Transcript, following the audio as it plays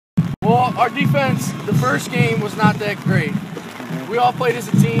Well, our defense, the first game was not that great. We all played as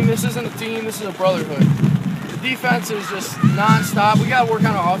a team. This isn't a team, this is a brotherhood. The defense is just non-stop. We got to work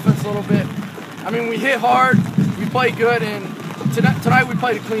on our offense a little bit. I mean, we hit hard, we play good, and tonight we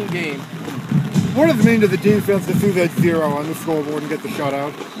played a clean game. What does it mean to the defense to see that 0 on the scoreboard and get the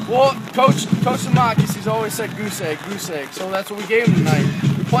shutout? Well, Coach Samakis, he's always said goose egg, so that's what we gave him tonight.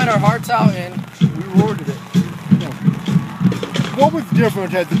 We played our hearts out, and we rewarded it. What was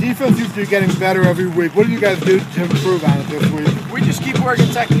different? The defense used to be getting better every week. What do you guys do to improve on it this week? We just keep working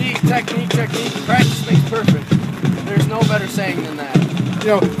technique. Practice makes perfect. There's no better saying than that. You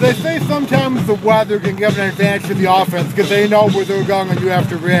know, they say sometimes the weather can give an advantage to the offense because they know where they're going and you have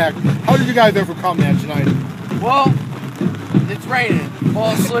to react. How did you guys overcome that tonight? Well, it's raining. The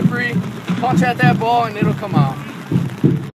ball's slippery. Punch at that ball and it'll come out.